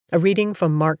A reading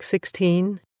from Mark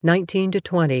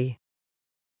 16:19-20.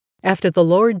 After the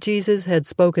Lord Jesus had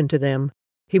spoken to them,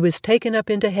 he was taken up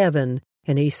into heaven,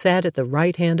 and he sat at the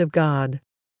right hand of God.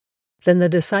 Then the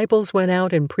disciples went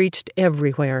out and preached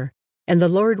everywhere, and the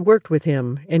Lord worked with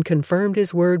him and confirmed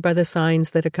his word by the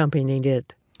signs that accompanied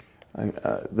it.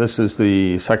 This is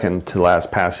the second to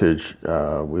last passage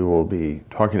we will be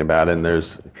talking about, and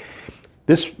this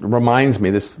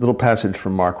little passage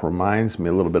from Mark reminds me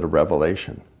a little bit of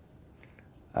Revelation,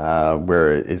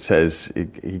 where it says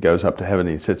he goes up to heaven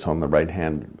and he sits on the right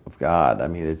hand of God. I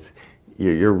mean,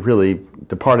 you're really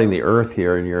departing the earth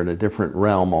here, and you're in a different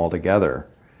realm altogether.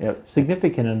 Yeah,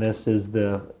 significant in this is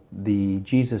the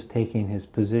Jesus taking his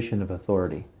position of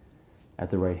authority at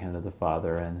the right hand of the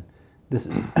Father, and this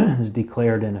is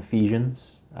declared in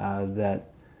Ephesians, that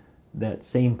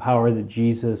same power that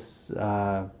Jesus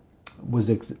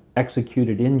was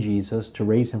executed in Jesus to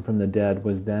raise him from the dead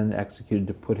was then executed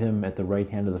to put him at the right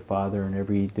hand of the Father, and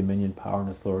every dominion, power, and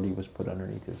authority was put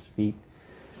underneath his feet.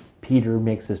 Peter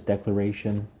makes this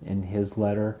declaration in his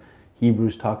letter.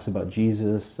 Hebrews talks about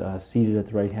Jesus seated at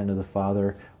the right hand of the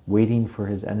Father, waiting for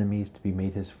his enemies to be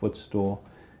made his footstool.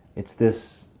 It's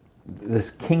this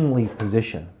kingly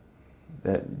position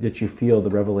that you feel,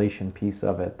 the revelation piece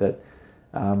of it, that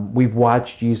we've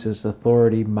watched Jesus'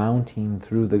 authority mounting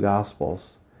through the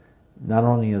Gospels, not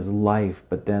only his life,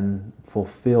 but then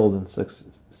fulfilled in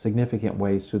significant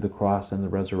ways through the cross and the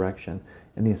resurrection.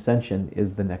 And the ascension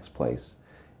is the next place.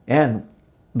 And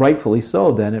rightfully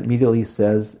so, then, it immediately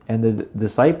says, and the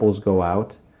disciples go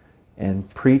out and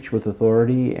preach with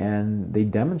authority, and they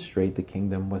demonstrate the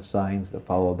kingdom with signs that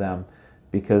follow them,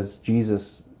 because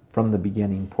Jesus, from the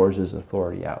beginning, pours his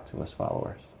authority out to his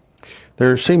followers.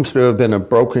 There seems to have been a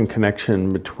broken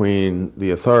connection between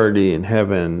the authority in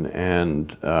heaven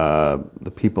and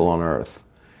the people on earth.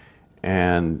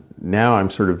 And now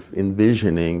I'm sort of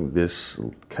envisioning this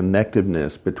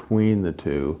connectiveness between the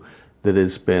two that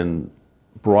has been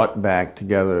brought back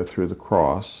together through the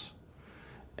cross.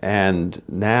 And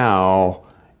now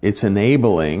it's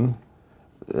enabling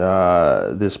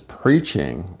this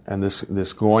preaching and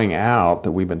this going out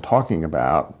that we've been talking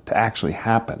about to actually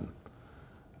happen.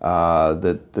 I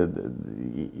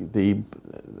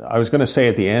was going to say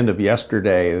at the end of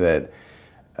yesterday that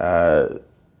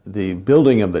the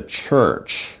building of the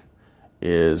church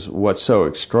is what's so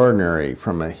extraordinary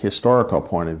from a historical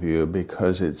point of view,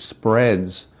 because it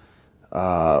spreads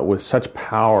with such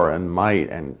power and might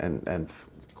and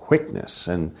quickness,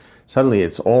 and suddenly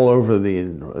it's all over the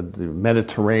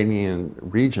Mediterranean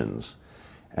regions,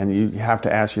 and you have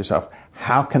to ask yourself,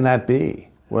 how can that be?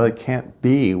 Well, it can't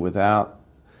be without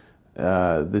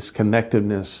this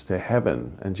connectiveness to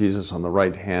heaven and Jesus on the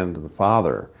right hand of the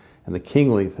Father and the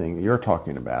kingly thing you're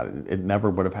talking about. It never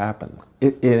would have happened.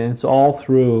 It's all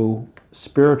through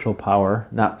spiritual power,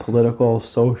 not political,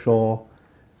 social,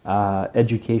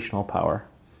 educational power.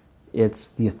 It's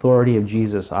the authority of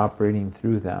Jesus operating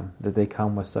through them that they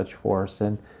come with such force.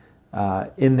 And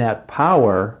in that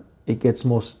power, it gets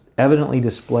most evidently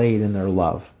displayed in their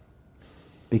love.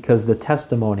 Because the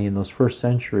testimony in those first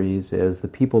centuries is the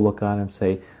people look on and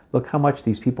say, look how much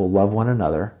these people love one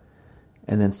another.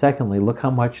 And then secondly, look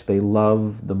how much they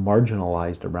love the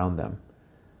marginalized around them.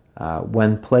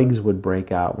 When plagues would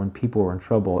break out, when people were in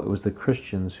trouble, it was the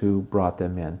Christians who brought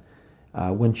them in.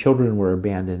 When children were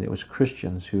abandoned, it was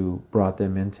Christians who brought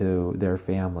them into their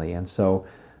family. And so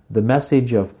the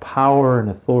message of power and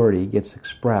authority gets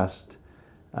expressed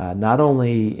not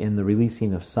only in the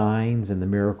releasing of signs and the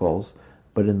miracles,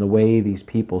 but in the way these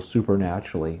people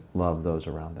supernaturally love those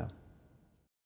around them.